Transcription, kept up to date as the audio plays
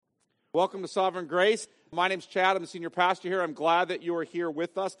Welcome to Sovereign Grace. My name's Chad. I'm the senior pastor here. I'm glad that you are here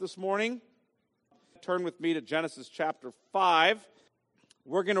with us this morning. Turn with me to Genesis chapter 5.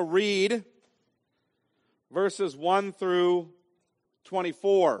 We're going to read verses 1 through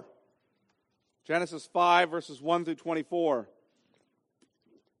 24. Genesis 5, verses 1 through 24.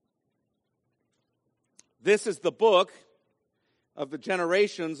 This is the book of the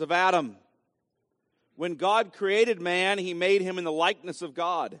generations of Adam. When God created man, he made him in the likeness of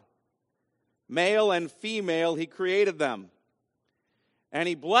God. Male and female, he created them. And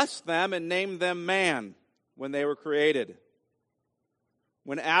he blessed them and named them man when they were created.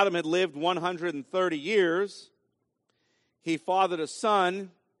 When Adam had lived 130 years, he fathered a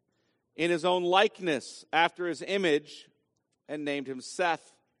son in his own likeness, after his image, and named him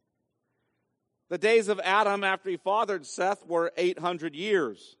Seth. The days of Adam after he fathered Seth were 800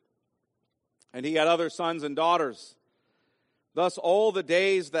 years, and he had other sons and daughters. Thus all the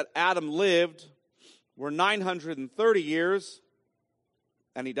days that Adam lived were 930 years,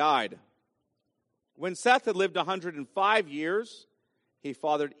 and he died. When Seth had lived 105 years, he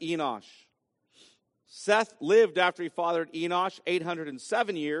fathered Enosh. Seth lived after he fathered Enosh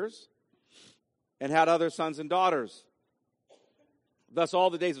 807 years, and had other sons and daughters. Thus all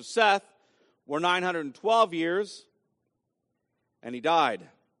the days of Seth were 912 years, and he died.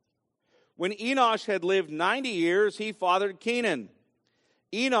 When Enosh had lived 90 years, he fathered Kenan.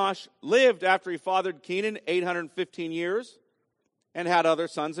 Enosh lived after he fathered Kenan 815 years and had other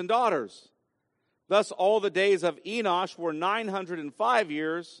sons and daughters. Thus all the days of Enosh were 905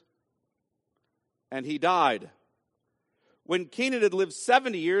 years, and he died. When Kenan had lived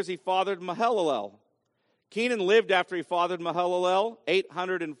 70 years, he fathered Mahalalel. Kenan lived after he fathered Mahalalel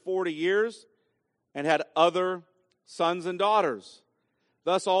 840 years and had other sons and daughters.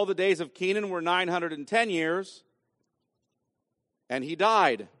 Thus all the days of Kenan were 910 years, and he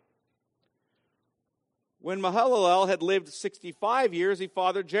died. When Mahalalel had lived 65 years, he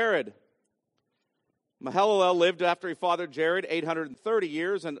fathered Jared. Mahalalel lived after he fathered Jared 830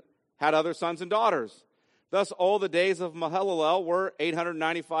 years and had other sons and daughters. Thus all the days of Mahalalel were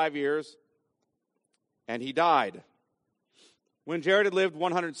 895 years, and he died. When Jared had lived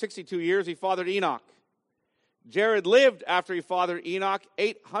 162 years, he fathered Enoch. Jared lived after he fathered Enoch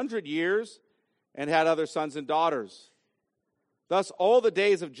 800 years and had other sons and daughters. Thus all the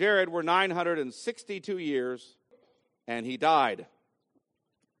days of Jared were 962 years, and he died.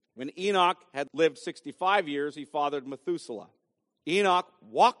 When Enoch had lived 65 years, he fathered Methuselah. Enoch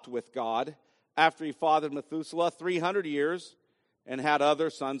walked with God after he fathered Methuselah 300 years and had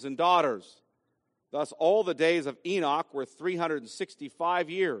other sons and daughters. Thus all the days of Enoch were 365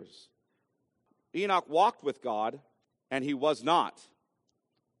 years. Enoch walked with God, and he was not,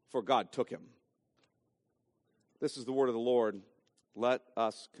 for God took him. This is the word of the Lord. Let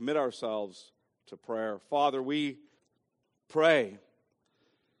us commit ourselves to prayer. Father, we pray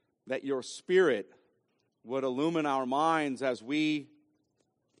that your Spirit would illumine our minds as we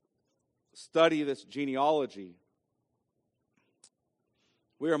study this genealogy.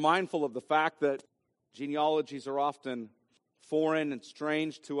 We are mindful of the fact that genealogies are often foreign and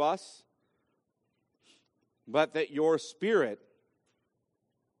strange to us, but that your Spirit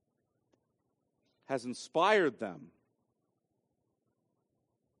has inspired them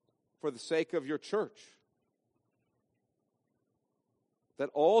for the sake of your church. That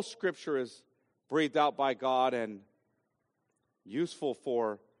all Scripture is breathed out by God and useful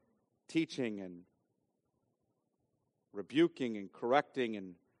for teaching and rebuking and correcting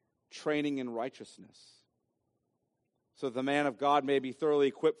and training in righteousness, so the man of God may be thoroughly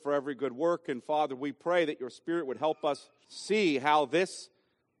equipped for every good work. And Father, we pray that your Spirit would help us see how this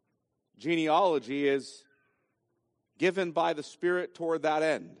genealogy is given by the Spirit toward that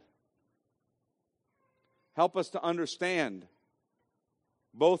end. Help us to understand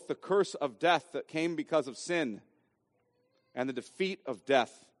both the curse of death that came because of sin and the defeat of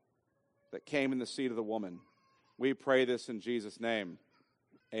death that came in the seed of the woman. We pray this in Jesus' name.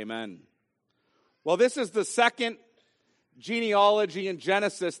 Amen. Well, this is the second genealogy in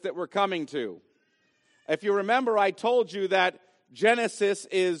Genesis that we're coming to. If you remember, I told you that Genesis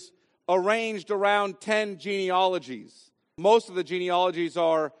is arranged around 10 genealogies. Most of the genealogies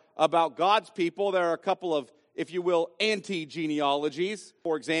are about God's people. There are a couple of, if you will, anti-genealogies.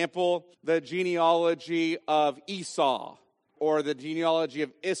 For example, the genealogy of Esau or the genealogy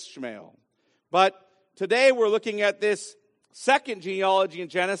of Ishmael. But today we're looking at this second genealogy in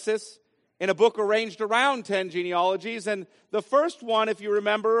Genesis in a book arranged around 10 genealogies. And the first one, if you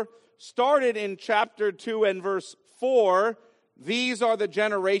remember, started in chapter 2 and verse 4. These are the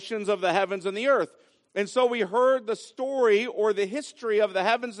generations of the heavens and the earth. And so we heard the story or the history of the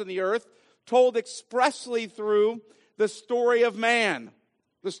heavens and the earth told expressly through the story of man,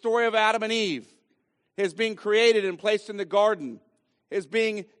 the story of Adam and Eve, his being created and placed in the garden, his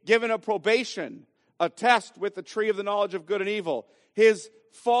being given a probation, a test with the tree of the knowledge of good and evil, his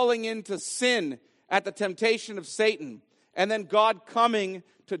falling into sin at the temptation of Satan, and then God coming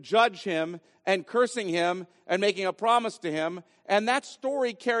to judge him and cursing him and making a promise to him. And that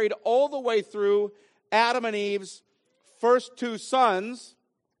story carried all the way through Adam and Eve's first two sons,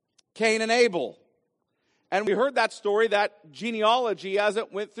 Cain and Abel. And we heard that story, that genealogy, as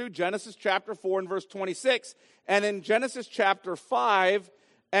it went through Genesis chapter 4 and verse 26. And in Genesis chapter 5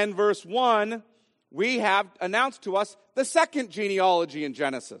 and verse 1, we have announced to us the second genealogy in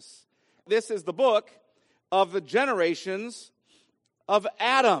Genesis. This is the book of the generations of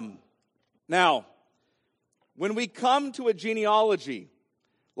Adam. Now, when we come to a genealogy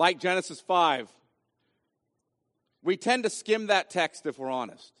like Genesis 5, we tend to skim that text if we're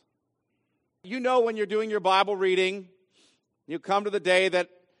honest. You know, when you're doing your Bible reading, you come to the day that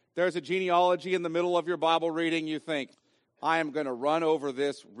there's a genealogy in the middle of your Bible reading, you think, I am going to run over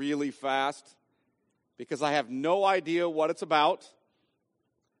this really fast because I have no idea what it's about,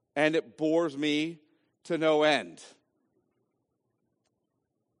 and it bores me to no end.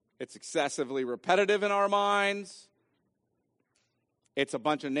 It's excessively repetitive in our minds. It's a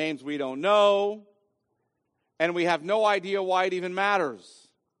bunch of names we don't know, and we have no idea why it even matters.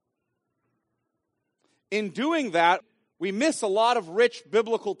 In doing that, we miss a lot of rich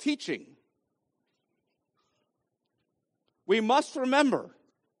biblical teaching. We must remember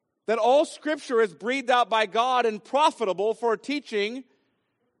that all Scripture is breathed out by God and profitable for teaching,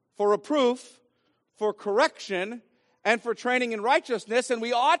 for reproof, for correction, and for training in righteousness. And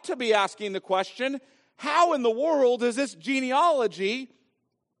we ought to be asking the question, how in the world is this genealogy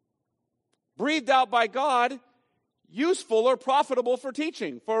breathed out by God useful or profitable for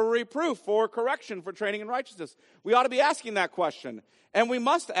teaching, for reproof, for correction, for training in righteousness? We ought to be asking that question. And we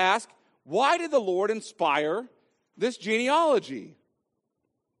must ask, why did the Lord inspire this genealogy?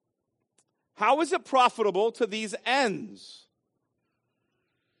 How is it profitable to these ends?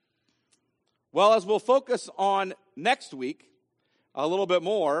 Well, as we'll focus on next week a little bit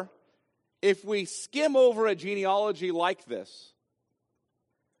more, if we skim over a genealogy like this,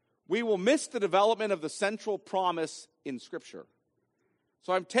 we will miss the development of the central promise in Scripture.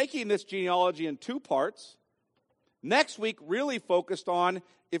 So I'm taking this genealogy in two parts. Next week, really focused on,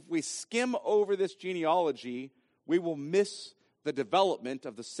 if we skim over this genealogy, we will miss the development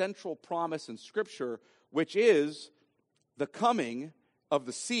of the central promise in Scripture, which is the coming of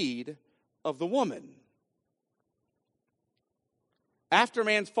the seed of the woman. After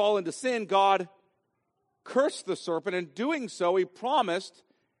man's fall into sin, God cursed the serpent. In doing so, he promised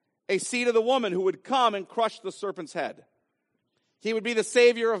a seed of the woman who would come and crush the serpent's head. He would be the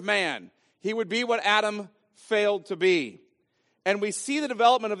Savior of man. He would be what Adam failed to be. And we see the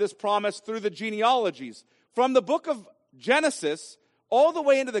development of this promise through the genealogies. From the book of Genesis all the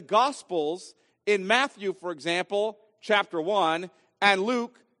way into the Gospels, in Matthew, for example, chapter 1, and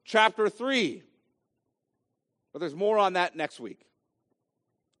Luke, chapter 3. But there's more on that next week.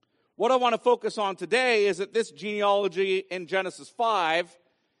 What I want to focus on today is that this genealogy in Genesis 5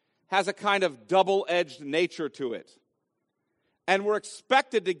 has a kind of double-edged nature to it. And we're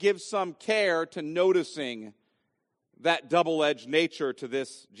expected to give some care to noticing that double-edged nature to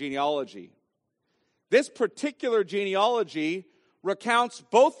this genealogy. This particular genealogy recounts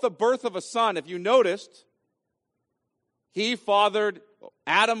both the birth of a son. If you noticed,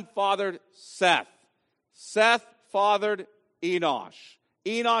 Adam fathered Seth. Seth fathered Enosh.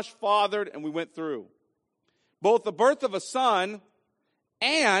 Enosh fathered, and we went through. Both the birth of a son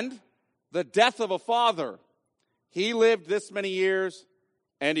and the death of a father. He lived this many years,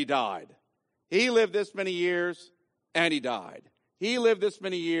 and he died. He lived this many years, and he died. He lived this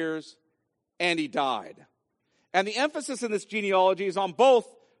many years, and he died. And the emphasis in this genealogy is on both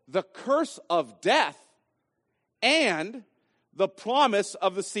the curse of death and the promise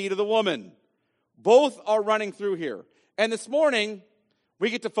of the seed of the woman. Both are running through here. And this morning, we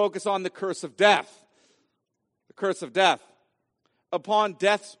get to focus on the curse of death. The curse of death. Upon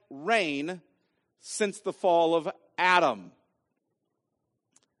death's reign since the fall of Adam.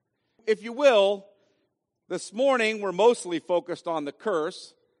 If you will, this morning we're mostly focused on the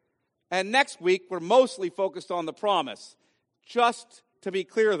curse, and next week we're mostly focused on the promise. Just to be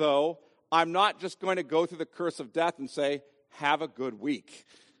clear, though, I'm not just going to go through the curse of death and say, have a good week.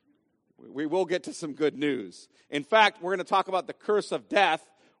 We will get to some good news. In fact, we're going to talk about the curse of death,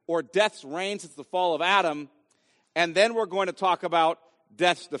 or death's reign since the fall of Adam, and then we're going to talk about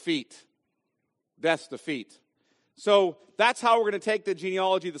death's defeat. death's defeat. So that's how we're going to take the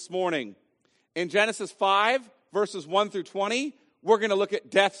genealogy this morning. In Genesis 5, verses 1 through 20, we're going to look at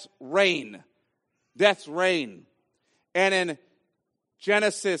death's reign. Death's reign. And in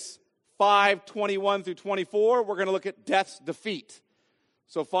Genesis 5, 21 through 24, we're going to look at death's defeat.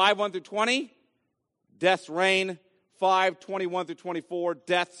 So 5, 1 through 20, death's reign. 5, 21 through 24,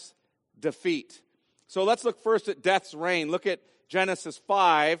 death's defeat. So let's look first at death's reign. Look at Genesis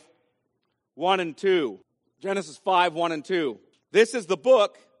 5, 1 and 2. Genesis 5, 1 and 2. This is the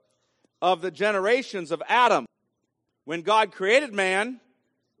book of the generations of Adam. When God created man,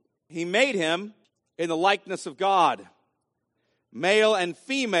 he made him in the likeness of God. Male and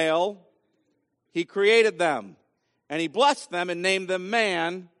female, he created them. And he blessed them and named them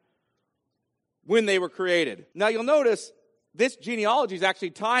man when they were created. Now you'll notice this genealogy is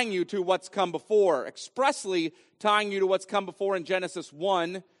actually tying you to what's come before, expressly tying you to what's come before in Genesis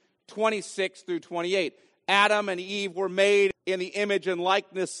 1, 26 through 28. Adam and Eve were made in the image and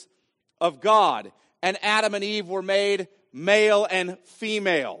likeness of God. And Adam and Eve were made male and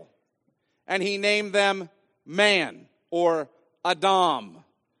female. And he named them man, or Adam.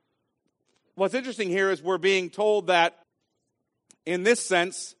 What's interesting here is we're being told that in this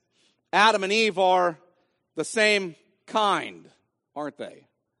sense, Adam and Eve are the same kind, aren't they?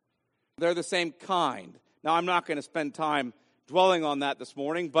 They're the same kind. Now, I'm not going to spend time dwelling on that this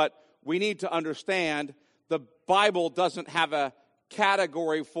morning, but we need to understand the Bible doesn't have a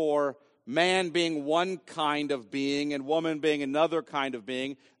category for man being one kind of being and woman being another kind of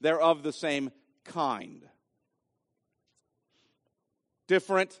being. They're of the same kind.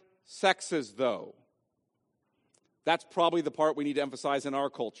 Different sexes, though. That's probably the part we need to emphasize in our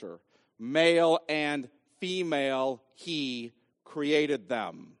culture. Male and female, he created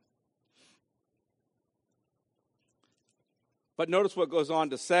them. But notice what it goes on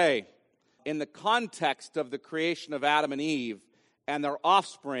to say. In the context of the creation of Adam and Eve and their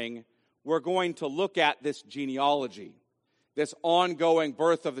offspring, we're going to look at this genealogy, this ongoing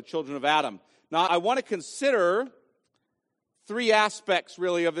birth of the children of Adam. Now, I want to consider three aspects,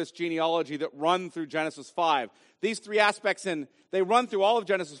 really, of this genealogy that run through Genesis 5. These three aspects, and they run through all of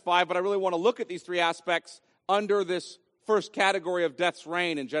Genesis 5, but I really want to look at these three aspects under this first category of death's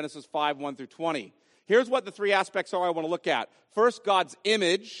reign in Genesis 5, 1 through 20. Here's what the three aspects are I want to look at. First, God's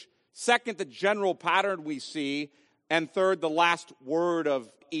image. Second, the general pattern we see. And third, the last word of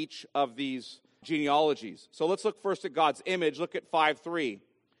each of these genealogies. So let's look first at God's image. Look at 5:3.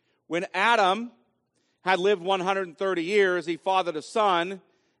 When Adam had lived 130 years, he fathered a son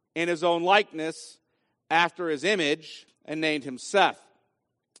in his own likeness after his image and named him Seth.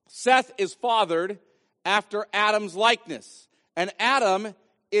 Seth is fathered after Adam's likeness. And Adam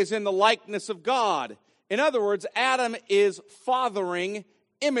is in the likeness of God. In other words, Adam is fathering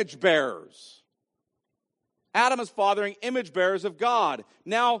image bearers. Adam is fathering image bearers of God.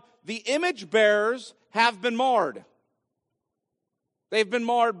 Now, the image bearers have been marred. They've been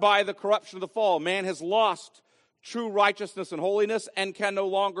marred by the corruption of the fall. Man has lost true righteousness and holiness and can no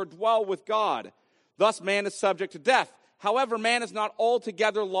longer dwell with God. Thus, man is subject to death. However, man has not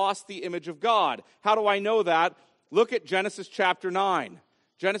altogether lost the image of God. How do I know that? Look at Genesis chapter 9.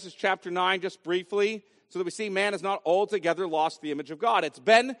 Genesis chapter 9, just briefly, so that we see man has not altogether lost the image of God. It's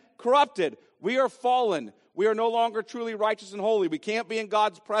been corrupted. We are fallen. We are no longer truly righteous and holy. We can't be in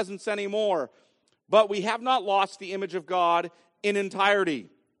God's presence anymore. But we have not lost the image of God in entirety.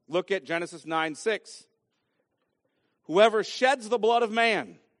 Look at Genesis 9:6. Whoever sheds the blood of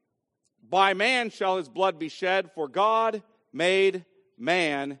man, by man shall his blood be shed, for God made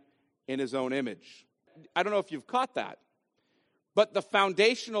man in his own image. I don't know if you've caught that, but the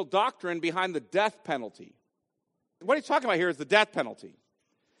foundational doctrine behind the death penalty, what he's talking about here is the death penalty.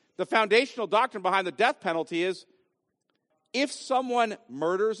 The foundational doctrine behind the death penalty is if someone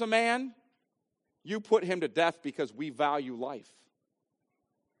murders a man, you put him to death because we value life.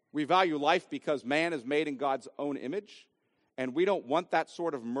 We value life because man is made in God's own image, and we don't want that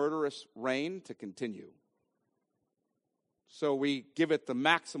sort of murderous reign to continue. So we give it the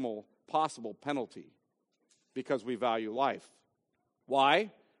maximal possible penalty because we value life.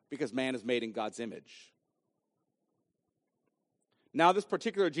 Why? Because man is made in God's image. Now, this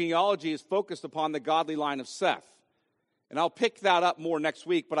particular genealogy is focused upon the godly line of Seth. And I'll pick that up more next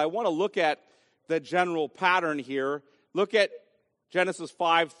week, but I want to look at the general pattern here. Look at Genesis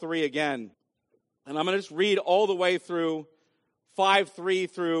 5:3 again. And I'm going to just read all the way through 5:3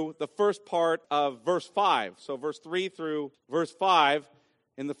 through the first part of verse 5. So verse 3 through verse 5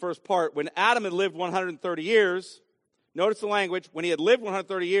 in the first part. When Adam had lived 130 years, notice the language, when he had lived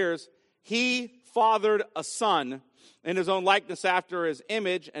 130 years, he fathered a son in his own likeness after his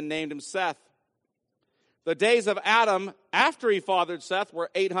image and named him Seth. The days of Adam after he fathered Seth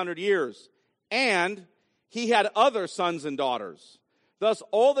were 800 years, and he had other sons and daughters. Thus,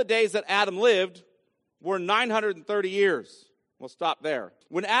 all the days that Adam lived were 930 years. We'll stop there.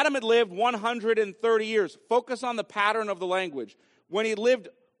 When Adam had lived 130 years, focus on the pattern of the language. When he lived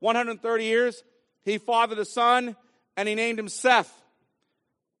 130 years, he fathered a son, and he named him Seth.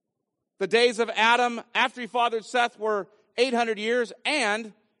 The days of Adam after he fathered Seth were 800 years,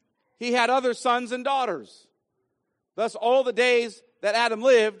 and he had other sons and daughters. Thus, all the days that Adam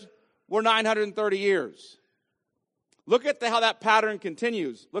lived were 930 years. Look at how that pattern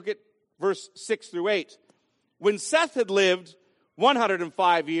continues. Look at verse 6 through 8. When Seth had lived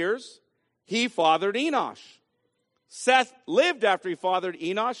 105 years, he fathered Enosh. Seth lived after he fathered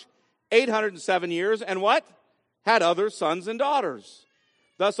Enosh 807 years, and what? Had other sons and daughters.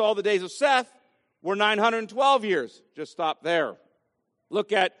 Thus, all the days of Seth were 912 years. Just stop there.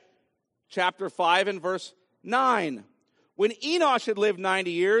 Look at chapter 5 and verse 9. When Enosh had lived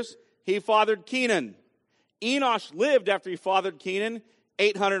 90 years, he fathered Kenan. Enosh lived after he fathered Kenan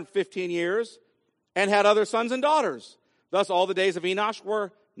 815 years and had other sons and daughters. Thus, all the days of Enosh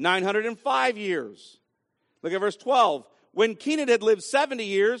were 905 years. Look at verse 12. When Kenan had lived 70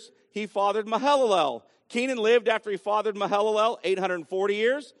 years, he fathered Mahalalel. Kenan lived after he fathered Mahalalel 840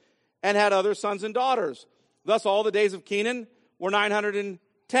 years and had other sons and daughters. Thus, all the days of Kenan were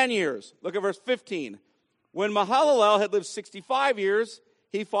 910 years. Look at verse 15. When Mahalalel had lived 65 years,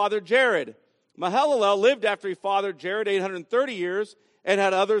 he fathered Jared. Mahalalel lived after he fathered Jared 830 years and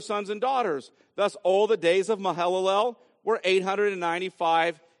had other sons and daughters. Thus, all the days of Mahalalel were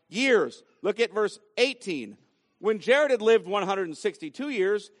 895 years. Look at verse 18. When Jared had lived 162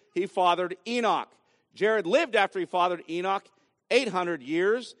 years, he fathered Enoch. Jared lived after he fathered Enoch 800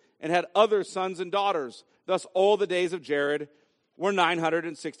 years and had other sons and daughters. Thus, all the days of Jared were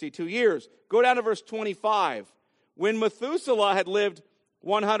 962 years. Go down to verse 25. When Methuselah had lived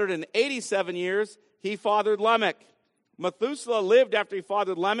 187 years, he fathered Lamech. Methuselah lived after he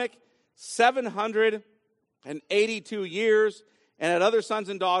fathered Lamech 782 years and had other sons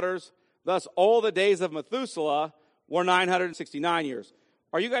and daughters. Thus, all the days of Methuselah were 969 years.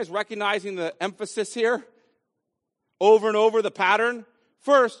 Are you guys recognizing the emphasis here? Over and over, the pattern.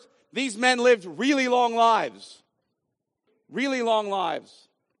 First, these men lived really long lives. Really long lives.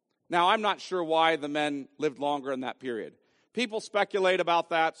 Now, I'm not sure why the men lived longer in that period. People speculate about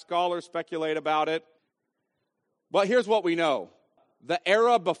that. Scholars speculate about it. But here's what we know. The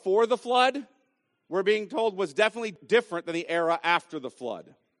era before the flood, we're being told, was definitely different than the era after the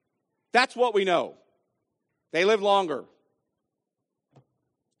flood. That's what we know. They lived longer.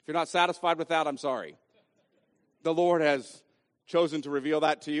 If you're not satisfied with that, I'm sorry. The Lord has chosen to reveal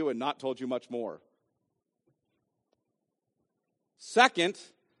that to you and not told you much more. Second,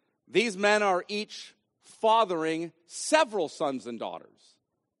 these men are each fathering several sons and daughters.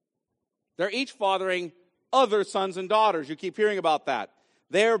 They're each fathering other sons and daughters. You keep hearing about that.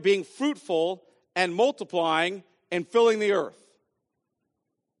 They're being fruitful and multiplying and filling the earth.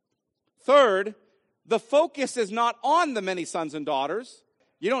 Third, the focus is not on the many sons and daughters.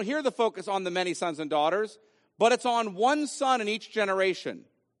 You don't hear the focus on the many sons and daughters, but it's on one son in each generation.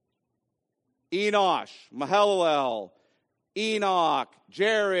 Enosh, Mahalalel, Enoch,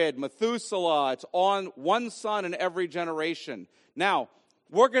 Jared, Methuselah. It's on one son in every generation. Now,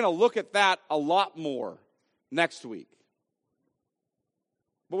 we're going to look at that a lot more next week.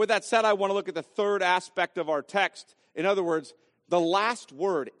 But with that said, I want to look at the third aspect of our text. In other words, the last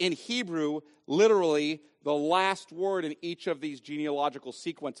word. In Hebrew, literally, the last word in each of these genealogical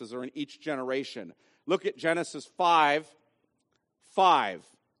sequences or in each generation. Look at Genesis 5:5.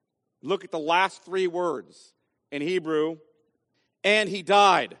 Look at the last three words in Hebrew. And he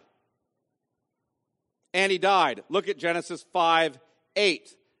died. And he died. Look at Genesis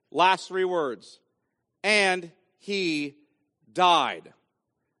 5:8. Last three words. And he died.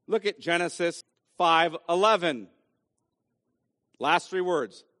 Look at Genesis 5:11. Last three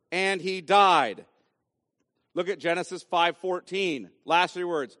words. And he died. Look at Genesis 5:14. Last three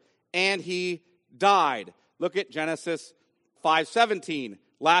words. And he died. Look at Genesis 5:17.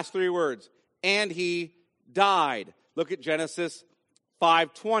 Last three words. And he died. Look at Genesis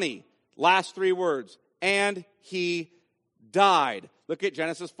 5:20. Last three words. And he died. Look at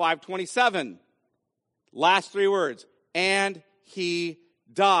Genesis 5:27. Last three words. And he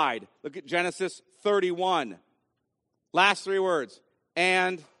died. Look at Genesis 31. Last three words.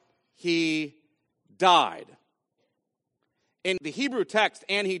 And he died. In the Hebrew text,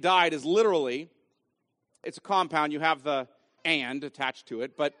 and he died is literally, it's a compound. You have the and attached to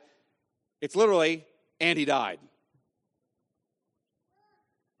it, but it's literally, and he died.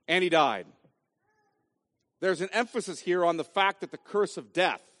 And he died. there's an emphasis here on the fact that the curse of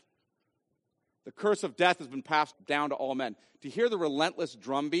death has been passed down to all men. To hear the relentless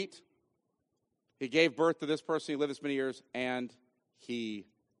drumbeat, he gave birth to this person, he lived this many years, and he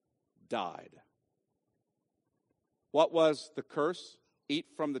died. What was the curse? Eat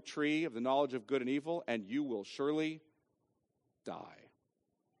from the tree of the knowledge of good and evil, and you will surely die.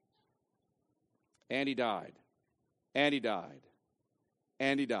 And he died. And he died.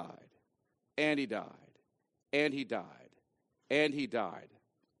 And he died. And he died. And he died. And he died.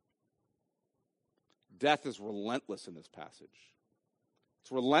 Death is relentless in this passage.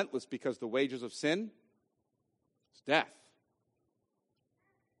 It's relentless because the wages of sin is death.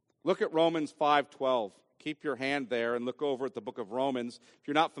 Look at Romans 5:12. Keep your hand there and look over at the book of Romans. If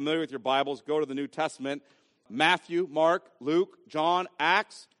you're not familiar with your Bibles, go to the New Testament. Matthew, Mark, Luke, John,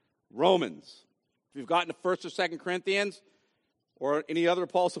 Acts, Romans. If you've gotten to 1st or 2nd Corinthians or any other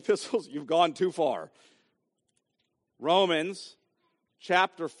Paul's epistles, you've gone too far. Romans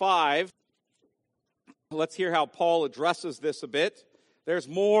chapter 5. Let's hear how Paul addresses this a bit. There's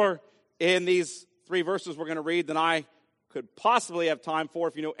more in these 3 verses we're going to read than I could possibly have time for.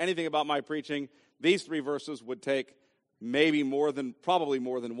 If you know anything about my preaching, these 3 verses would take probably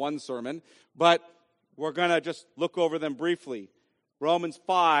more than one sermon. But we're going to just look over them briefly. Romans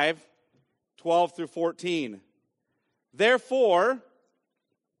 5:12 through 14. Therefore,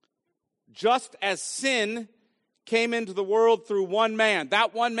 just as sin came into the world through one man,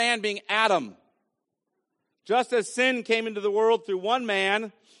 that one man being Adam, just as sin came into the world through one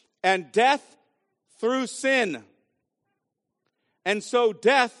man, and death through sin. And so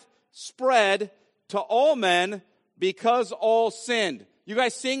death spread to all men because all sinned. You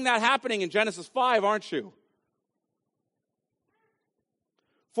guys seeing that happening in Genesis 5, aren't you?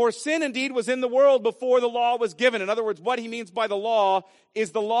 For sin indeed was in the world before the law was given. In other words, what he means by the law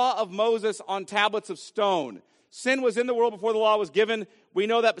is the law of Moses on tablets of stone. Sin was in the world before the law was given. We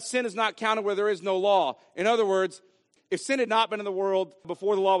know that sin is not counted where there is no law. In other words, if sin had not been in the world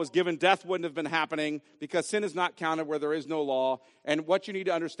before the law was given, death wouldn't have been happening because sin is not counted where there is no law. And what you need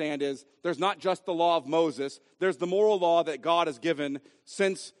to understand is there's not just the law of Moses. There's the moral law that God has given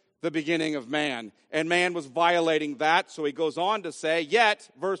since the beginning of man. And man was violating that. So he goes on to say, yet,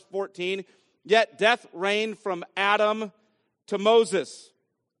 verse 14, yet death reigned from Adam to Moses,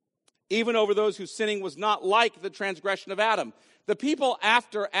 even over those whose sinning was not like the transgression of Adam. The people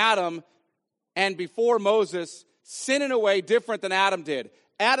after Adam and before Moses sin in a way different than Adam did.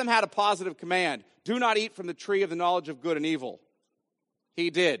 Adam had a positive command. Do not eat from the tree of the knowledge of good and evil. He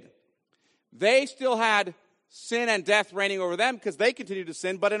did. They still had sin and death reigning over them because they continued to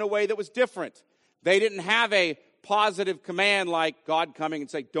sin, but in a way that was different. They didn't have a positive command like God coming and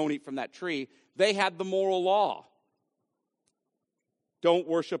saying, don't eat from that tree. They had the moral law. Don't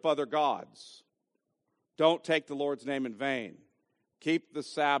worship other gods. Don't take the Lord's name in vain. Keep the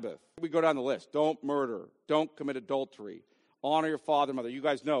Sabbath. We go down the list. Don't murder. Don't commit adultery. Honor your father and mother. You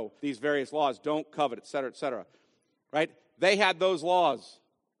guys know these various laws. Don't covet, etc., etc. Right? They had those laws.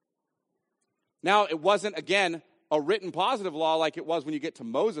 Now, it wasn't, again, a written positive law like it was when you get to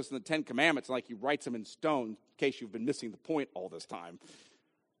Moses and the 10 Commandments, like he writes them in stone, in case you've been missing the point all this time.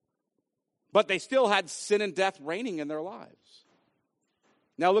 But they still had sin and death reigning in their lives.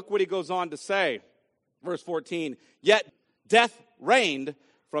 Now look what he goes on to say. Verse 14, yet death reigned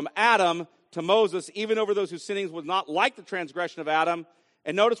from Adam to Moses, even over those whose sinnings was not like the transgression of Adam.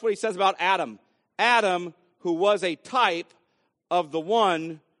 And notice what he says about Adam. Adam, who was a type of the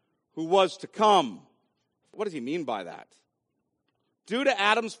one who was to come. What does he mean by that? Due to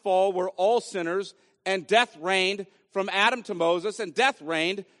Adam's fall, we're all sinners, and death reigned from Adam to Moses, and death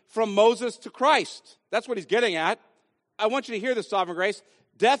reigned from Moses to Christ. That's what he's getting at. I want you to hear this, Sovereign Grace.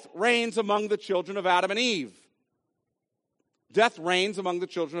 Death reigns among the children of Adam and Eve. Death reigns among the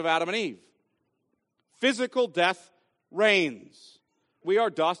children of Adam and Eve. Physical death reigns. We are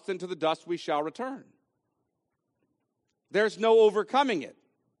dust, and to the dust we shall return. There's no overcoming it.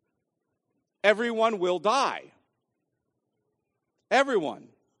 Everyone will die. Everyone.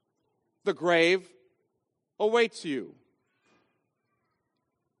 The grave awaits you.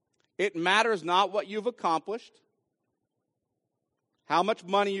 It matters not what you've accomplished, how much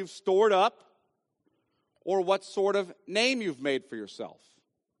money you've stored up, or what sort of name you've made for yourself.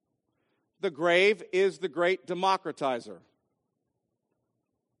 The grave is the great democratizer.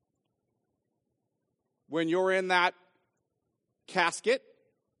 When you're in that casket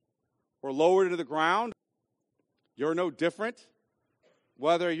or lowered into the ground, you're no different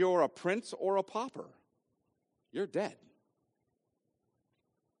whether you're a prince or a pauper. You're dead.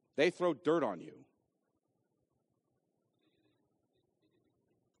 They throw dirt on you.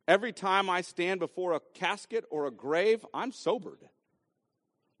 Every time I stand before a casket or a grave, I'm sobered.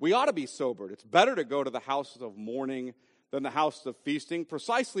 We ought to be sobered. It's better to go to the house of mourning than the house of feasting,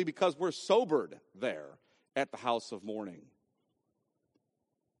 precisely because we're sobered there at the house of mourning.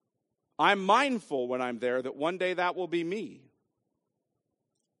 I'm mindful when I'm there that one day that will be me.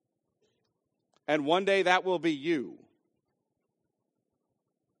 And one day that will be you.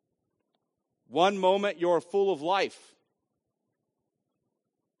 One moment you're full of life.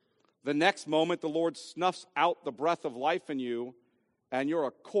 The next moment the Lord snuffs out the breath of life in you, and you're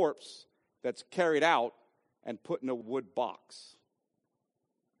a corpse that's carried out and put in a wood box.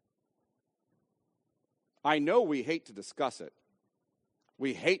 I know we hate to discuss it.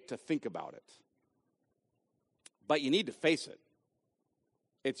 We hate to think about it. But you need to face it.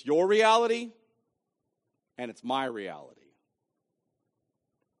 It's your reality, and it's my reality.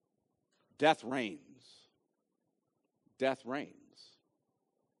 Death reigns. Death reigns.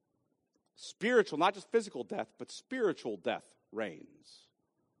 Spiritual, not just physical death, but spiritual death reigns.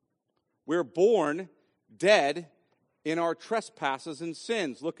 We're born dead in our trespasses and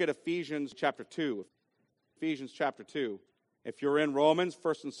sins. Look at Ephesians chapter 2. Ephesians chapter 2. If you're in Romans,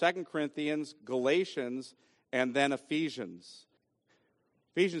 1st and 2nd Corinthians, Galatians, and then Ephesians.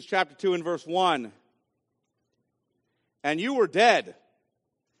 Ephesians chapter 2 and verse 1. And you were dead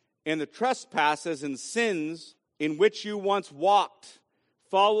in the trespasses and sins in which you once walked,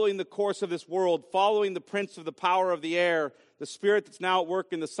 following the course of this world, following the prince of the power of the air, the spirit that's now at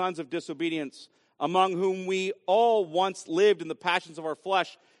work in the sons of disobedience, among whom we all once lived in the passions of our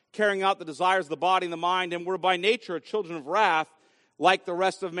flesh, carrying out the desires of the body and the mind, and were by nature children of wrath, like the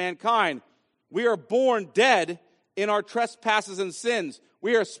rest of mankind. We are born dead in our trespasses and sins.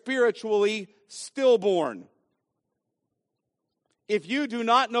 We are spiritually stillborn. If you do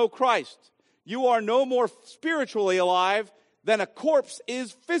not know Christ, you are no more spiritually alive than a corpse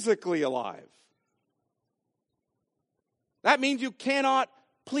is physically alive. That means you cannot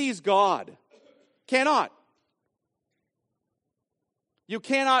please God. Cannot. You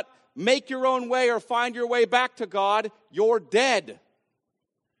cannot make your own way or find your way back to God. You're dead.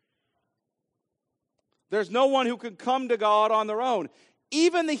 There's no one who can come to God on their own.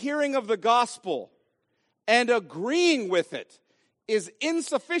 Even the hearing of the gospel and agreeing with it is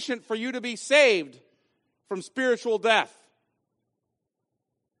insufficient for you to be saved from spiritual death.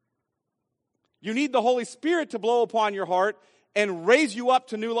 You need the Holy Spirit to blow upon your heart and raise you up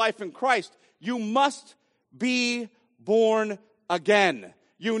to new life in Christ. You must be born again.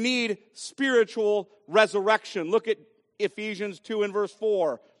 You need spiritual resurrection. Look at Ephesians 2 and verse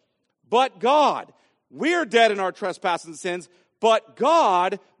 4. But God, we're dead in our trespasses and sins, but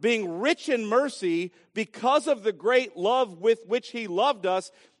God, being rich in mercy, because of the great love with which He loved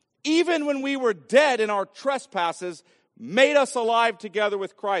us, even when we were dead in our trespasses, made us alive together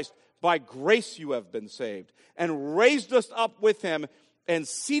with Christ. By grace you have been saved, and raised us up with Him, and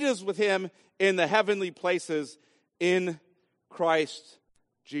seated us with Him in the heavenly places in Christ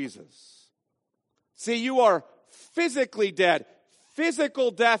Jesus. See, you are physically dead.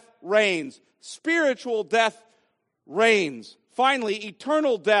 Physical death reigns. Spiritual death reigns. Finally,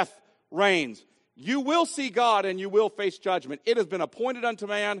 eternal death reigns. You will see God and you will face judgment. It has been appointed unto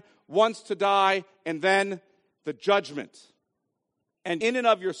man once to die, and then the judgment. And in and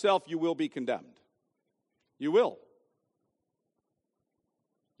of yourself, you will be condemned. You will.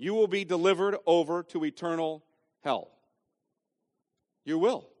 You will be delivered over to eternal hell. You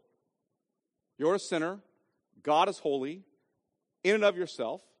will. You're a sinner. God is holy. In and of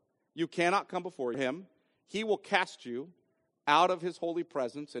yourself, you cannot come before Him. He will cast you out of His holy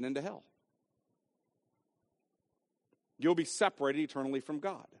presence and into hell. You'll be separated eternally from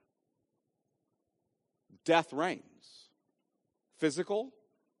God. Death reigns. Physical,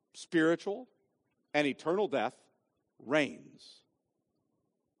 spiritual, and eternal death reigns.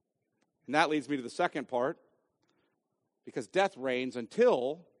 And that leads me to the second part, because death reigns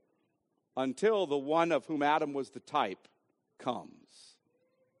until the one of whom Adam was the type comes.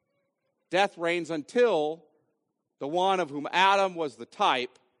 Death reigns until the one of whom Adam was the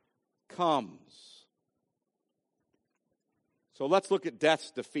type comes. So let's look at death's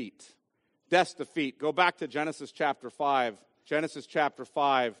defeat. Death's defeat. Go back to Genesis chapter 5. Genesis chapter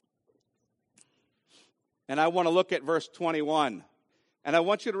 5. And I want to look at verse 21. And I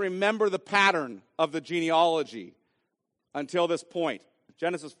want you to remember the pattern of the genealogy until this point.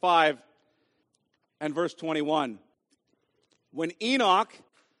 Genesis 5 and verse 21. When Enoch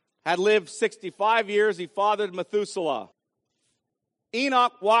had lived 65 years, he fathered Methuselah.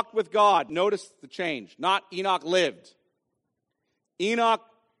 Enoch walked with God. Notice the change. Not Enoch lived. Enoch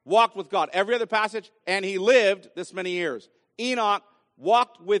walked with God. Every other passage, and he lived this many years. Enoch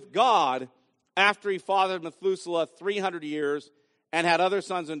walked with God after he fathered Methuselah 300 years and had other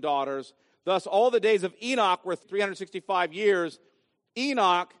sons and daughters. Thus, all the days of Enoch were 365 years.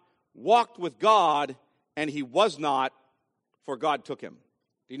 Enoch walked with God, and he was not, for God took him.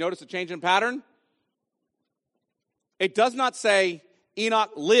 Do you notice a change in pattern? It does not say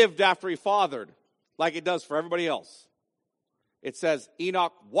Enoch lived after he fathered, like it does for everybody else. It says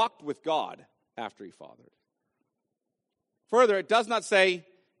Enoch walked with God after he fathered. Further, it does not say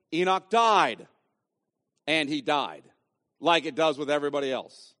Enoch died, and he died, like it does with everybody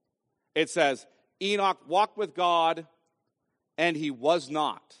else. It says Enoch walked with God, and he was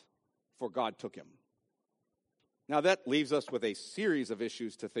not, for God took him. Now that leaves us with a series of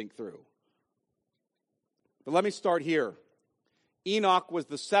issues to think through. But let me start here. Enoch was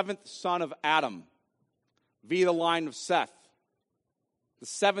the seventh son of Adam via the line of Seth. The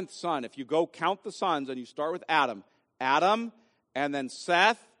seventh son. If you go count the sons and you start with Adam, and then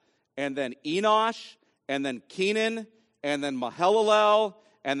Seth, and then Enosh, and then Kenan, and then Mahalalel,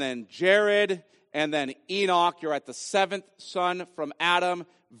 and then Jared, and then Enoch, you're at the seventh son from Adam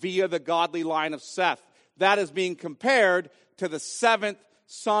via the godly line of Seth. That is being compared to the seventh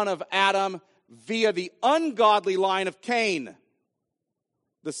son of Adam via the ungodly line of Cain.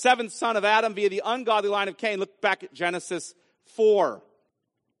 The seventh son of Adam via the ungodly line of Cain. Look back at Genesis 4.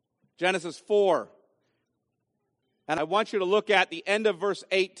 Genesis 4. And I want you to look at the end of verse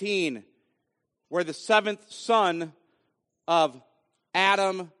 18, where the seventh son of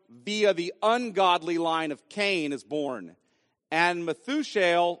Adam via the ungodly line of Cain is born. And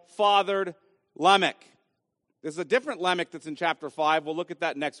Methuselah fathered Lamech. This is a different Lamech that's in chapter 5. We'll look at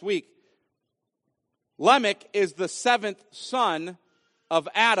that next week. Lamech is the seventh son of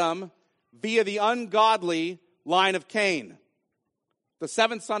Adam via the ungodly line of Cain. The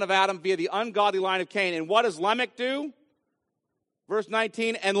seventh son of Adam via the ungodly line of Cain. And what does Lamech do? Verse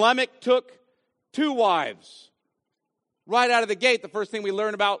 19, and Lamech took 2 wives. Right out of the gate, the first thing we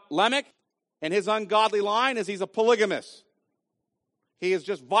learn about Lamech and his ungodly line is he's a polygamist. He has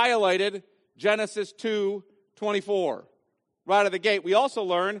just violated Genesis 2:24. Right out of the gate. We also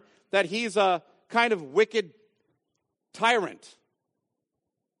learn that he's a kind of wicked tyrant.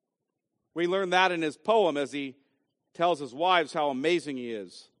 We learn that in his poem as he tells his wives how amazing he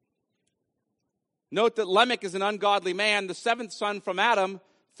is. Note that Lamech is an ungodly man, the seventh son from Adam,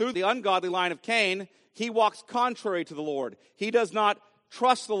 through the ungodly line of Cain. He walks contrary to the Lord. He does not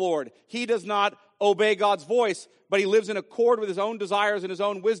trust the Lord. He does not obey God's voice, but he lives in accord with his own desires and his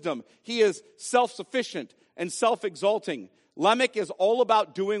own wisdom. He is self-sufficient and self-exalting. Lamech is all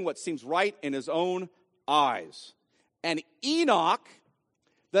about doing what seems right in his own eyes. And Enoch,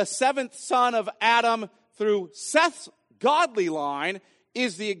 the seventh son of Adam through Seth's godly line,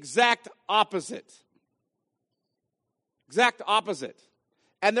 is the exact opposite. Exact opposite.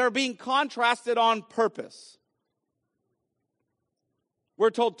 And they're being contrasted on purpose. We're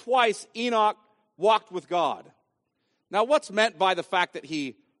told twice Enoch walked with God. Now, what's meant by the fact that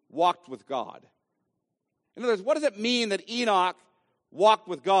he walked with God? In other words, what does it mean that Enoch walked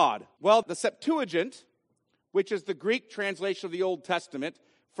with God? Well, the Septuagint, which is the Greek translation of the Old Testament,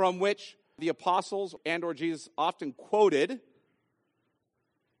 from which the apostles and or Jesus often quoted,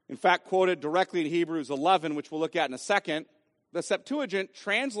 in fact, quoted directly in Hebrews 11, which we'll look at in a second. The Septuagint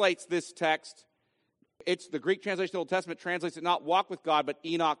translates this text, it's the Greek translation of the Old Testament, translates it not walk with God, but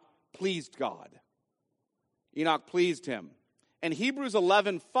Enoch pleased God. Enoch pleased him. And Hebrews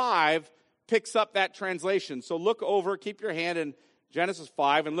 11:5 picks up that translation. So look over, keep your hand in Genesis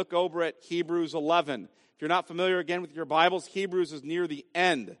 5 and look over at Hebrews 11. If you're not familiar again with your Bibles, Hebrews is near the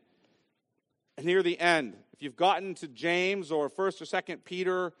end. Near the end. If you've gotten to James or 1st or 2nd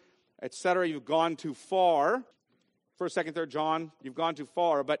Peter, etc., you've gone too far. 1st, 2nd, 3rd John, you've gone too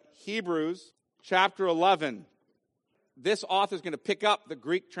far. But Hebrews chapter 11, this author is going to pick up the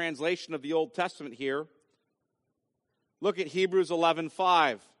Greek translation of the Old Testament here. Look at Hebrews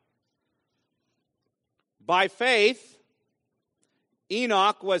 11:5. By faith,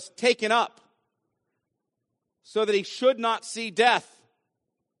 Enoch was taken up so that he should not see death.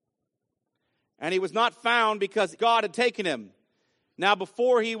 And he was not found because God had taken him. Now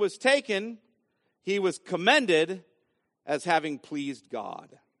before he was taken, he was commended as having pleased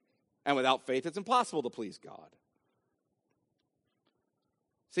God. And without faith, it's impossible to please God.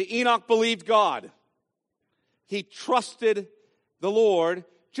 See, Enoch believed God. He trusted the Lord,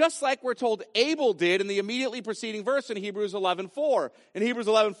 just like we're told Abel did in the immediately preceding verse in Hebrews 11:4. In Hebrews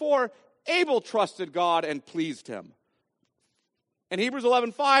 11:4, Abel trusted God and pleased him. In Hebrews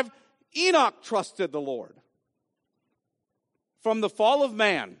 11:5, Enoch trusted the Lord. From the fall of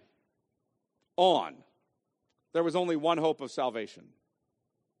man on, there was only one hope of salvation.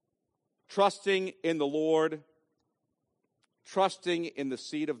 trusting in the Lord, trusting in the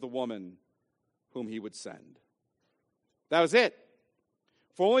seed of the woman whom he would send. That was it.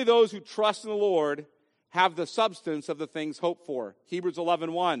 For only those who trust in the Lord have the substance of the things hoped for. Hebrews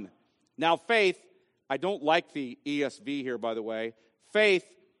 11:1. Now faith, I don't like the ESV here, by the way. Faith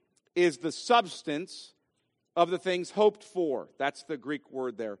is the substance of the things hoped for. That's the Greek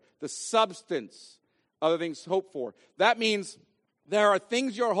word there. The substance of the things hoped for. That means there are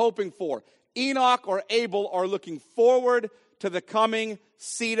things you're hoping for. Enoch or Abel are looking forward to the coming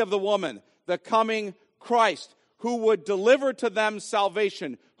seed of the woman, the coming Christ, who would deliver to them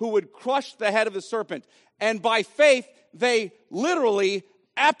salvation, who would crush the head of the serpent. And by faith, they literally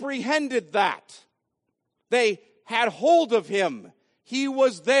apprehended that. They had hold of him. He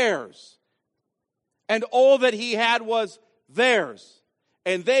was theirs. And all that he had was theirs.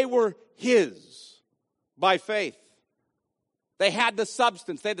 And they were his by faith. They had the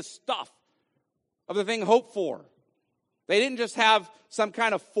substance. They had the stuff of the thing hoped for. They didn't just have some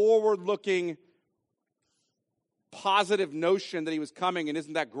kind of forward-looking positive notion that he was coming and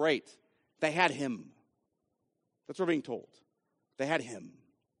isn't that great. They had him. That's what we're being told. They had him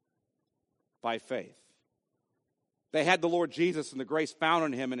by faith. They had the Lord Jesus and the grace found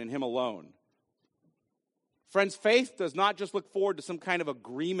in him and in him alone. Friends, faith does not just look forward to some kind of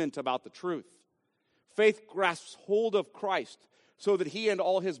agreement about the truth. Faith grasps hold of Christ so that he and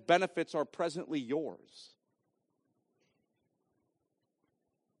all his benefits are presently yours.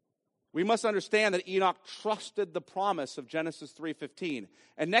 We must understand that Enoch trusted the promise of Genesis 3:15.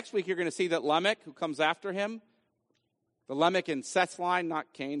 And next week you're going to see that Lamech, who comes after him, the Lamech in Seth's line,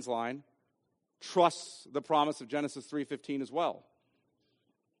 not Cain's line, trusts the promise of Genesis 3:15 as well.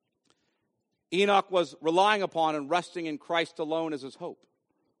 Enoch was relying upon and resting in Christ alone as his hope.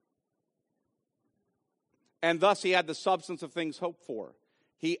 And thus he had the substance of things hoped for.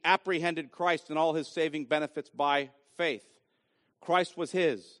 He apprehended Christ and all his saving benefits by faith. Christ was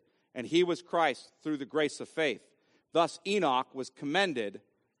his, and he was Christ through the grace of faith. Thus Enoch was commended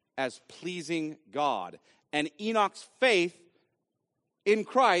as pleasing God. And Enoch's faith in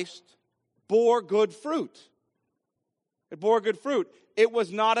Christ bore good fruit. It bore good fruit. It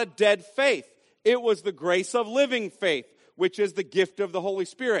was not a dead faith. It was the grace of living faith, which is the gift of the Holy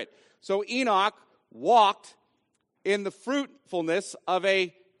Spirit. So Enoch walked in the fruitfulness of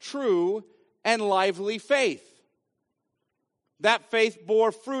a true and lively faith. That faith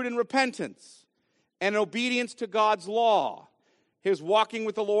bore fruit in repentance and obedience to God's law. His walking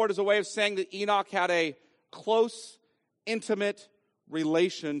with the Lord is a way of saying that Enoch had a close, intimate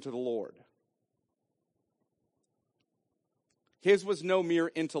relation to the Lord. His was no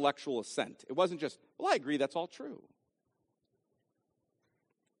mere intellectual assent. It wasn't just, well, I agree, that's all true.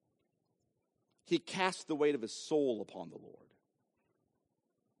 He cast the weight of his soul upon the Lord.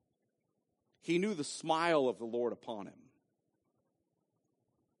 He knew the smile of the Lord upon him.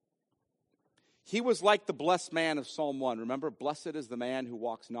 He was like the blessed man of Psalm 1. Remember, blessed is the man who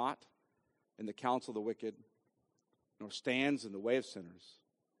walks not in the counsel of the wicked, nor stands in the way of sinners,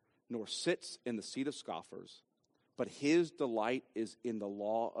 nor sits in the seat of scoffers. But his delight is in the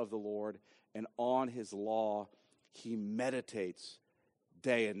law of the Lord, and on his law he meditates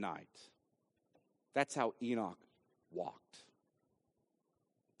day and night. That's how Enoch walked,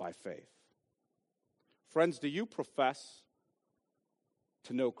 by faith. Friends, do you profess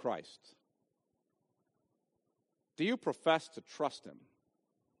to know Christ? Do you profess to trust him?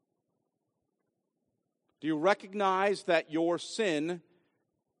 Do you recognize that your sin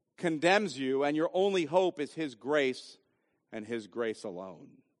condemns you and your only hope is his grace and his grace alone?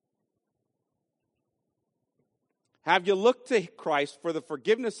 Have you looked to Christ for the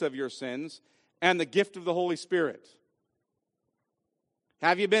forgiveness of your sins and the gift of the Holy Spirit?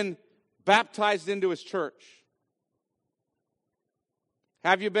 Have you been baptized into his church?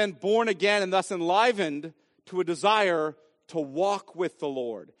 Have you been born again and thus enlivened to a desire to walk with the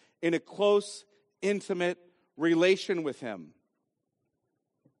Lord in a close, intimate relation with him?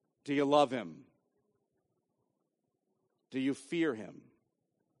 Do you love him? Do you fear him?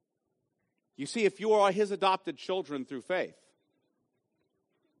 You see, if you are his adopted children through faith,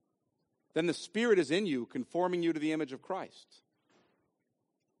 then the Spirit is in you, conforming you to the image of Christ.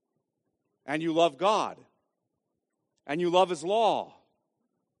 And you love God. And you love his law.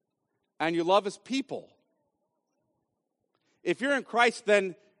 And you love his people. If you're in Christ,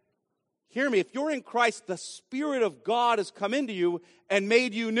 then, hear me, if you're in Christ, the Spirit of God has come into you and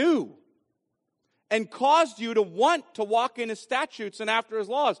made you new. And caused you to want to walk in his statutes and after his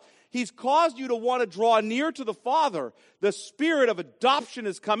laws. He's caused you to want to draw near to the Father. The Spirit of adoption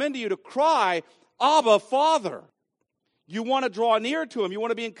has come into you to cry, Abba, Father. You want to draw near to him. You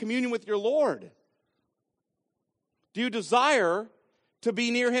want to be in communion with your Lord. Do you desire to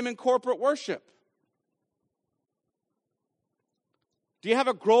be near him in corporate worship? Do you have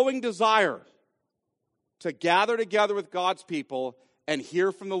a growing desire to gather together with God's people and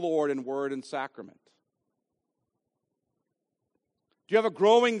hear from the Lord in word and sacrament? Do you have a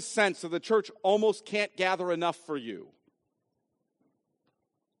growing sense that the church almost can't gather enough for you?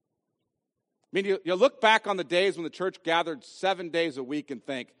 I mean, you look back on the days when the church gathered 7 days a week and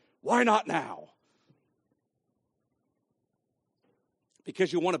think, why not now?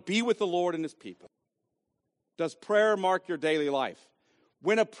 Because you want to be with the Lord and his people. Does prayer mark your daily life?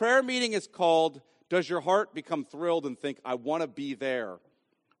 When a prayer meeting is called, does your heart become thrilled and think, I want to be there?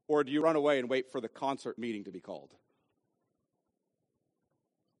 Or do you run away and wait for the concert meeting to be called?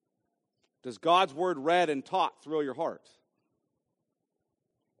 Does God's word read and taught thrill your heart?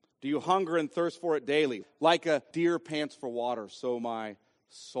 Do you hunger and thirst for it daily? Like a deer pants for water, so my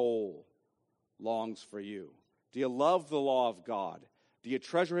soul longs for you. Do you love the law of God? Do you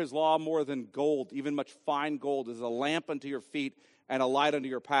treasure his law more than gold, even much fine gold is a lamp unto your feet and a light unto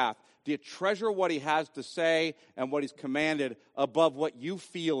your path? Do you treasure what he has to say and what he's commanded above what you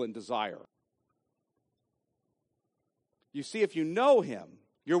feel and desire? You see, if you know him,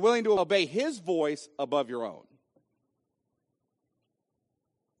 you're willing to obey his voice above your own.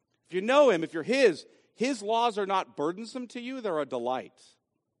 If you know him, if you're his laws are not burdensome to you, they're a delight.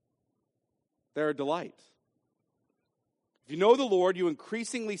 They're a delight. If you know the Lord, you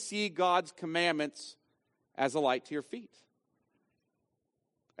increasingly see God's commandments as a light to your feet,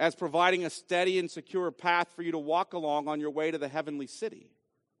 as providing a steady and secure path for you to walk along on your way to the heavenly city.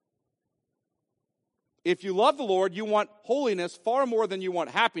 If you love the Lord, you want holiness far more than you want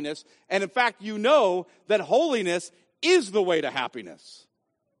happiness. And in fact, you know that holiness is the way to happiness.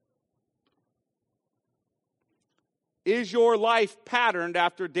 Is your life patterned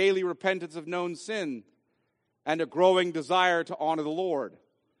after daily repentance of known sin and a growing desire to honor the Lord?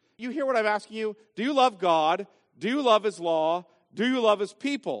 You hear what I'm asking you? Do you love God? Do you love his law? Do you love his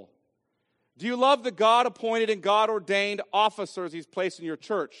people? Do you love the God-appointed and God-ordained officers he's placed in your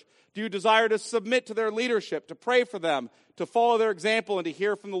church? Do you desire to submit to their leadership, to pray for them, to follow their example, and to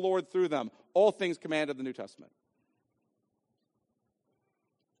hear from the Lord through them? All things commanded in the New Testament.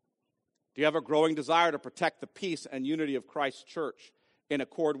 Do you have a growing desire to protect the peace and unity of Christ's church in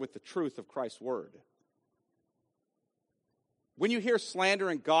accord with the truth of Christ's word? When you hear slander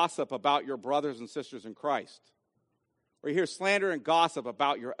and gossip about your brothers and sisters in Christ, or you hear slander and gossip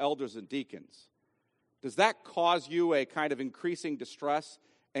about your elders and deacons, does that cause you a kind of increasing distress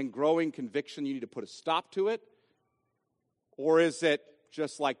and growing conviction you need to put a stop to it? Or is it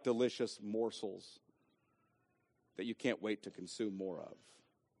just like delicious morsels that you can't wait to consume more of?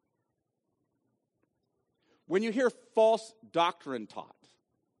 When you hear false doctrine taught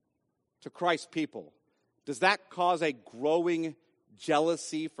to Christ's people, does that cause a growing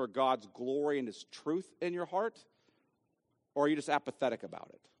jealousy for God's glory and his truth in your heart? Or are you just apathetic about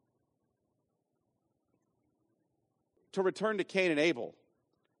it? To return to Cain and Abel,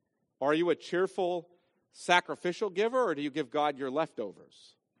 are you a cheerful sacrificial giver, or do you give God your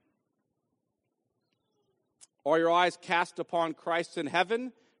leftovers? Are your eyes cast upon Christ in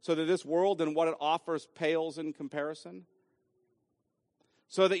heaven, so that this world and what it offers pales in comparison?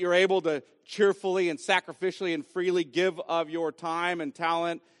 So that you're able to cheerfully and sacrificially and freely give of your time and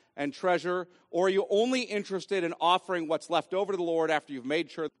talent and treasure? Or are you only interested in offering what's left over to the Lord after you've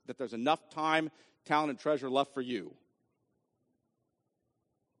made sure that there's enough time, talent, and treasure left for you?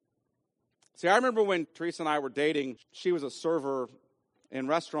 See, I remember when Teresa and I were dating, she was a server in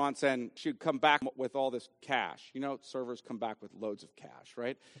restaurants, and she'd come back with all this cash. You know, servers come back with loads of cash,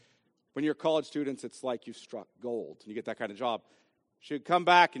 right? When you're college students, it's like you struck gold, and you get that kind of job. She'd come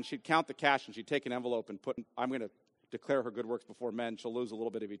back, and she'd count the cash, and she'd take an envelope and put, I'm going to declare her good works before men. She'll lose a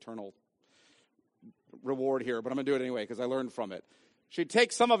little bit of eternal reward here, but I'm going to do it anyway because I learned from it. She'd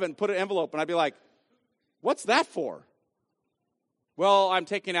take some of it and put it in an envelope, and I'd be like, what's that for? Well, I'm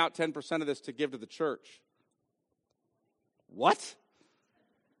taking out 10% of this to give to the church. What?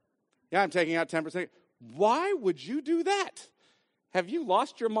 Yeah, I'm taking out 10%. Why would you do that? Have you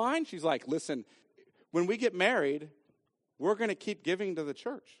lost your mind? She's like, listen, when we get married, we're going to keep giving to the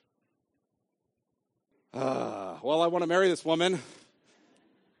church. Well, I want to marry this woman,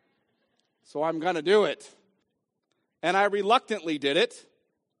 so I'm going to do it. And I reluctantly did it.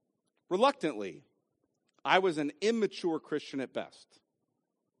 Reluctantly. I was an immature Christian at best.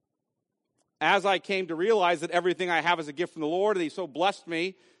 As I came to realize that everything I have is a gift from the Lord, and he so blessed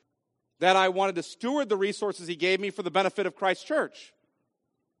me that I wanted to steward the resources he gave me for the benefit of Christ's church.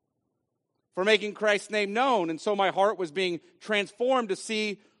 for making Christ's name known. And so my heart was being transformed to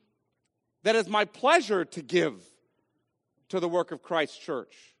see that it's my pleasure to give to the work of Christ's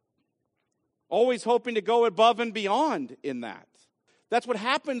church. Always hoping to go above and beyond in that. That's what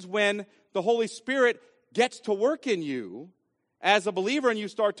happens when the Holy Spirit gets to work in you as a believer and you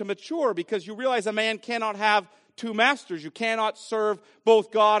start to mature, because you realize a man cannot have two masters. You cannot serve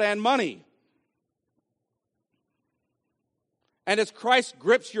both God and money. And as Christ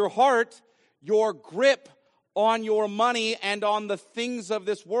grips your heart, your grip on your money and on the things of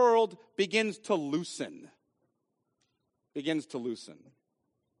this world begins to loosen. Begins to loosen.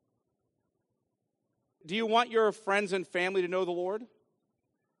 Do you want your friends and family to know the Lord?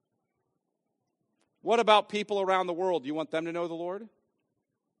 What about people around the world? Do you want them to know the Lord?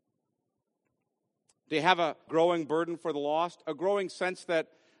 Do you have a growing burden for the lost? A growing sense that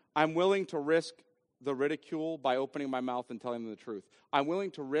I'm willing to risk the ridicule by opening my mouth and telling them the truth. I'm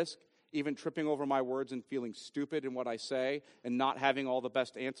willing to risk even tripping over my words and feeling stupid in what I say and not having all the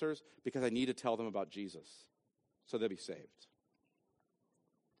best answers because I need to tell them about Jesus so they'll be saved.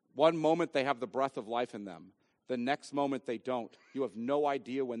 One moment they have the breath of life in them. The next moment they don't. You have no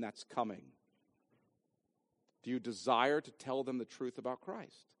idea when that's coming. Do you desire to tell them the truth about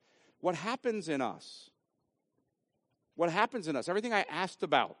Christ? What happens in us? What happens in us? Everything I asked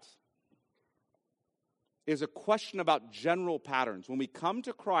about is a question about general patterns. When we come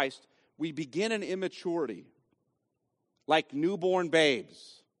to Christ, we begin in immaturity, like newborn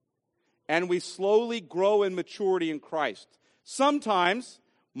babes. And we slowly grow in maturity in Christ. Sometimes,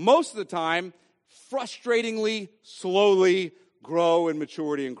 most of the time, frustratingly, slowly grow in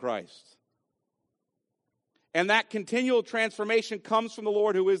maturity in Christ. And that continual transformation comes from the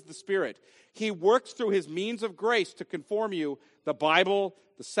Lord who is the Spirit. He works through his means of grace to conform you, the Bible,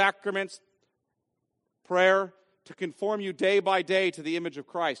 the sacraments, prayer, to conform you day by day to the image of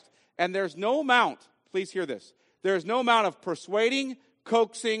Christ. And there's no amount, please hear this, there's no amount of persuading,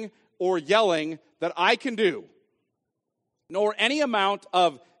 coaxing, or yelling that I can do, nor any amount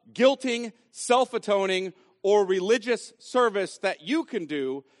of guilting, self-atoning, or religious service that you can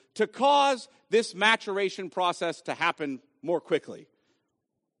do to cause this maturation process to happen more quickly.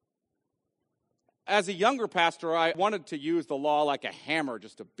 As a younger pastor, I wanted to use the law like a hammer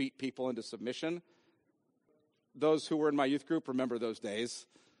just to beat people into submission. Those who were in my youth group remember those days.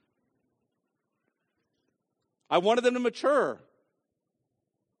 I wanted them to mature.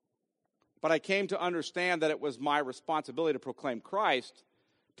 But I came to understand that it was my responsibility to proclaim Christ,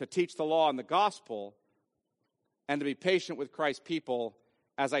 to teach the law and the gospel, and to be patient with Christ's people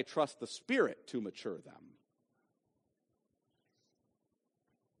as I trust the Spirit to mature them.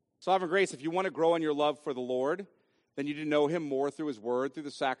 Sovereign Grace, if you want to grow in your love for the Lord, then you need to know him more through his word, through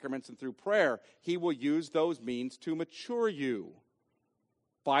the sacraments, and through prayer. He will use those means to mature you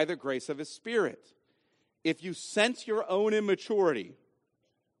by the grace of his Spirit. If you sense your own immaturity,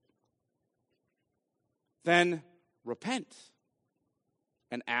 then repent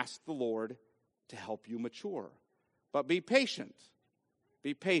and ask the Lord to help you mature. But be patient.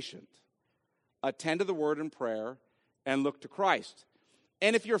 Be patient. Attend to the word in prayer and look to Christ.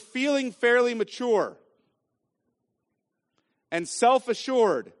 And if you're feeling fairly mature and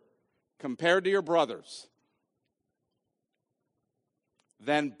self-assured compared to your brothers,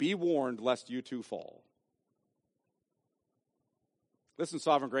 then be warned lest you too fall. Listen,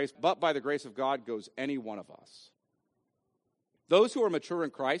 Sovereign Grace, but by the grace of God goes any one of us. Those who are mature in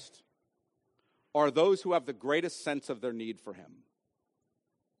Christ are those who have the greatest sense of their need for him,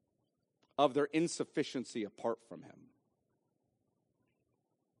 of their insufficiency apart from him.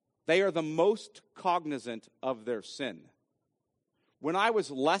 They are the most cognizant of their sin. When I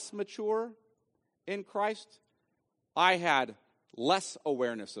was less mature in Christ, I had less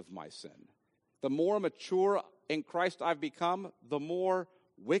awareness of my sin. The more mature in Christ I've become, the more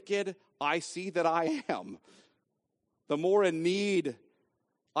wicked I see that I am. The more in need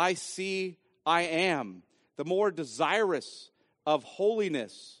I see I am. The more desirous of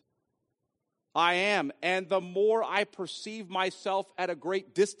holiness I am. And the more I perceive myself at a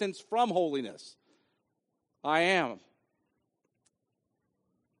great distance from holiness I am.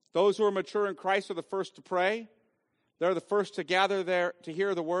 Those who are mature in Christ are the first to pray. They're the first to gather there to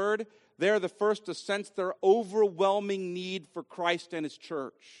hear the word. They're the first to sense their overwhelming need for Christ and his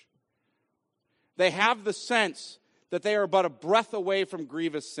church. They have the sense that they are but a breath away from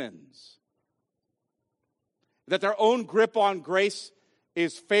grievous sins. That their own grip on grace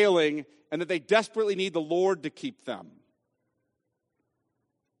is failing and that they desperately need the Lord to keep them.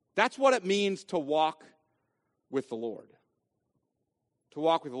 That's what it means to walk with the Lord. To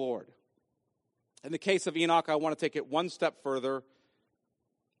walk with the Lord. In the case of Enoch, I want to take it one step further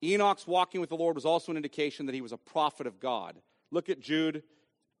Enoch's walking with the Lord was also an indication that he was a prophet of God. Look at Jude.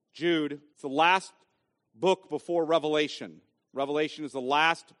 Jude, it's the last book before Revelation. Revelation is the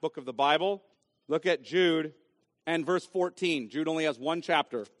last book of the Bible. Look at Jude and verse 14. Jude only has one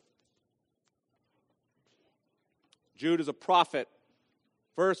chapter. Jude is a prophet.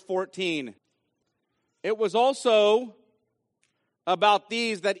 Verse 14. It was also about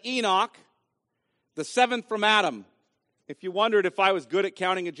these that Enoch, the seventh from Adam. If you wondered if I was good at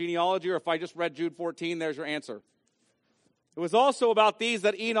counting a genealogy or if I just read Jude 14, there's your answer. It was also about these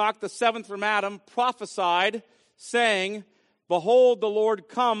that Enoch, the seventh from Adam, prophesied, saying, Behold, the Lord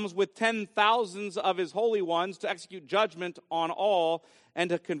comes with 10,000s of his holy ones to execute judgment on all and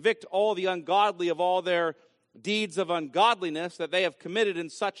to convict all the ungodly of all their deeds of ungodliness that they have committed in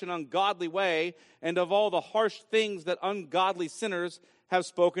such an ungodly way, and of all the harsh things that ungodly sinners have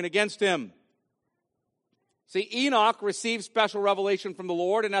spoken against him. See, Enoch received special revelation from the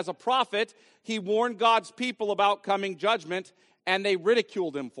Lord, and as a prophet, he warned God's people about coming judgment, and they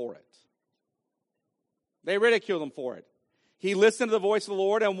ridiculed him for it. They ridiculed him for it. He listened to the voice of the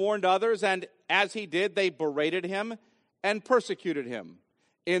Lord and warned others, and as he did, they berated him and persecuted him.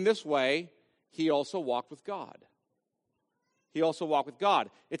 In this way, he also walked with God. He also walked with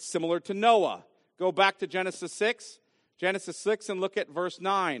God. It's similar to Noah. Go back to Genesis 6. Genesis 6 and look at verse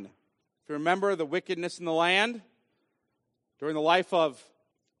 9. If you remember the wickedness in the land during the life of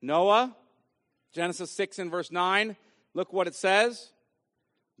Noah, Genesis 6 and verse 9, look what it says.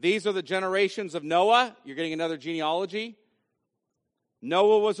 These are the generations of Noah. You're getting another genealogy.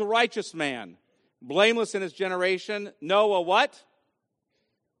 Noah was a righteous man, blameless in his generation. Noah what?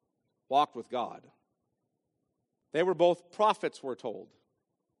 Walked with God. They were both prophets, we're told,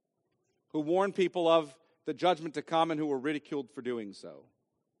 who warned people of the judgment to come and who were ridiculed for doing so.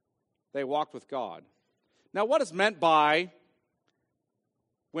 They walked with God. Now, what is meant by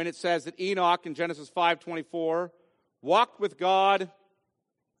when it says that Enoch in Genesis 5:24 walked with God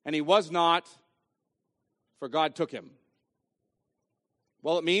and he was not, for God took him?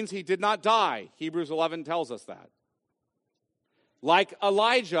 Well, it means he did not die. Hebrews 11 tells us that. Like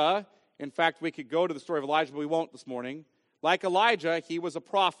Elijah, in fact, we could go to the story of Elijah, but we won't this morning. Like Elijah, he was a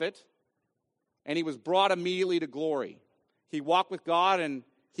prophet, and he was brought immediately to glory. He walked with God, and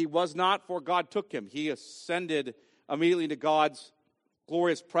he was not, for God took him. He ascended immediately to God's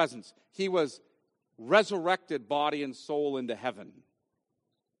glorious presence. He was resurrected body and soul into heaven.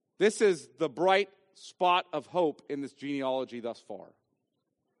 This is the bright spot of hope in this genealogy thus far.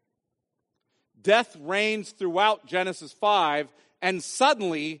 Death reigns throughout Genesis 5, and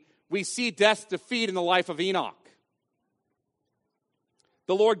suddenly we see death's defeat in the life of Enoch.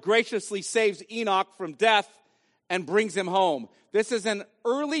 The Lord graciously saves Enoch from death and brings him home. This is an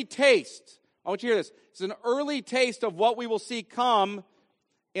early taste. I want you to hear this. It's an early taste of what we will see come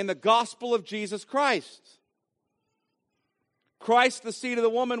in the gospel of Jesus Christ. Christ, the seed of the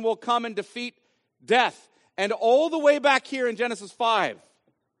woman, will come and defeat death. And all the way back here in Genesis 5,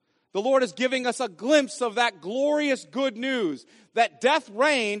 the Lord is giving us a glimpse of that glorious good news that death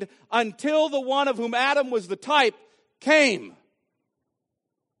reigned until the one of whom Adam was the type came.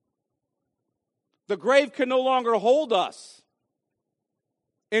 The grave can no longer hold us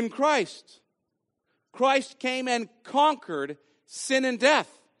in Christ. Christ came and conquered sin and death.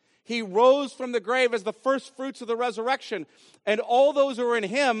 He rose from the grave as the first fruits of the resurrection. And all those who are in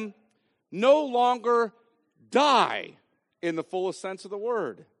him no longer die in the fullest sense of the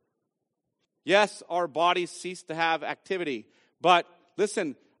word. Yes, our bodies cease to have activity. But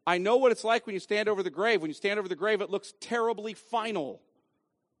listen, I know what it's like when you stand over the grave. When you stand over the grave, it looks terribly final.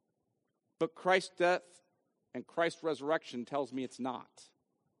 But Christ's death and Christ's resurrection tells me it's not.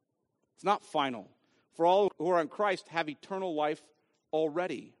 It's not final. For all who are in Christ have eternal life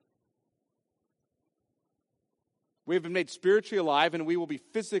already. We have been made spiritually alive, and we will be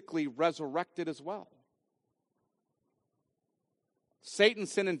physically resurrected as well. Satan,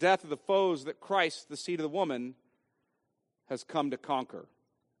 sin, and death are the foes that Christ, the seed of the woman, has come to conquer.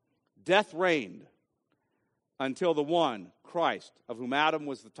 Death reigned until the one, Christ, of whom Adam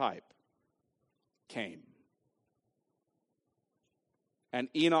was the type, came. And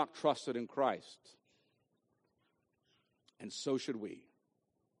Enoch trusted in Christ. And so should we.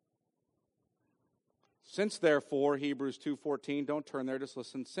 Since therefore, Hebrews 2:14, don't turn there, just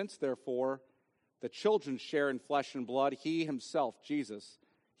listen. Since therefore, the children share in flesh and blood, he himself, Jesus,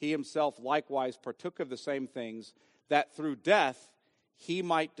 he himself likewise partook of the same things, that through death he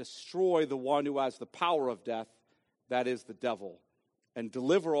might destroy the one who has the power of death, that is the devil, and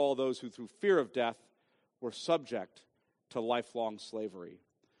deliver all those who through fear of death were subject to lifelong slavery.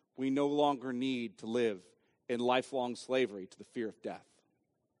 We no longer need to live in lifelong slavery to the fear of death.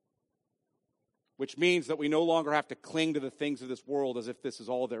 which means that we no longer have to cling to the things of this world as if this is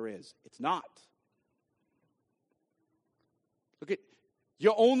all there is. It's not. Look at,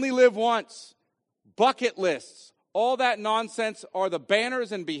 you only live once. Bucket lists, all that nonsense are the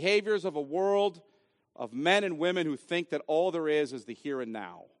banners and behaviors of a world of men and women who think that all there is the here and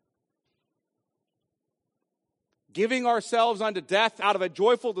now. Giving ourselves unto death out of a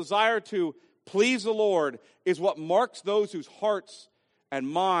joyful desire to please the Lord is what marks those whose hearts and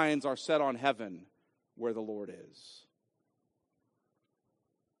minds are set on heaven, where the Lord is.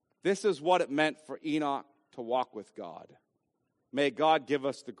 This is what it meant for Enoch to walk with God. May God give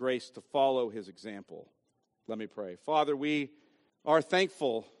us the grace to follow his example. Let me pray. Father, we are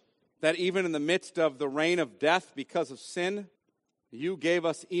thankful that even in the midst of the reign of death because of sin, you gave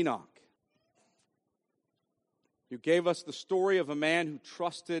us Enoch. You gave us the story of a man who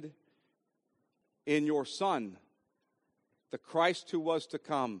trusted in your Son, the Christ who was to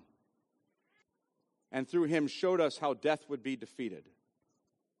come, and through him showed us how death would be defeated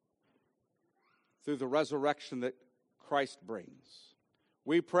through the resurrection that Christ brings.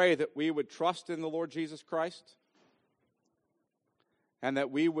 We pray that we would trust in the Lord Jesus Christ and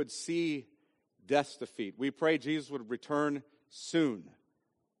that we would see death's defeat. We pray Jesus would return soon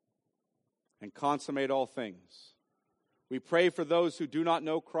and consummate all things. We pray for those who do not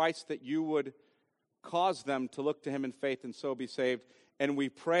know Christ that you would cause them to look to him in faith and so be saved. And we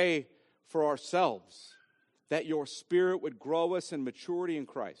pray for ourselves that your Spirit would grow us in maturity in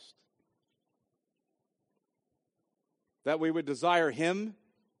Christ. That we would desire him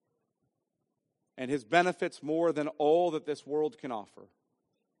and his benefits more than all that this world can offer.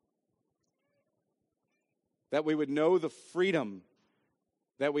 That we would know the freedom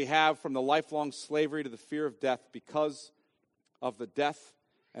that we have from the lifelong slavery to the fear of death because of the death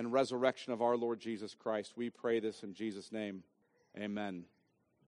and resurrection of our Lord Jesus Christ. We pray this in Jesus' name. Amen.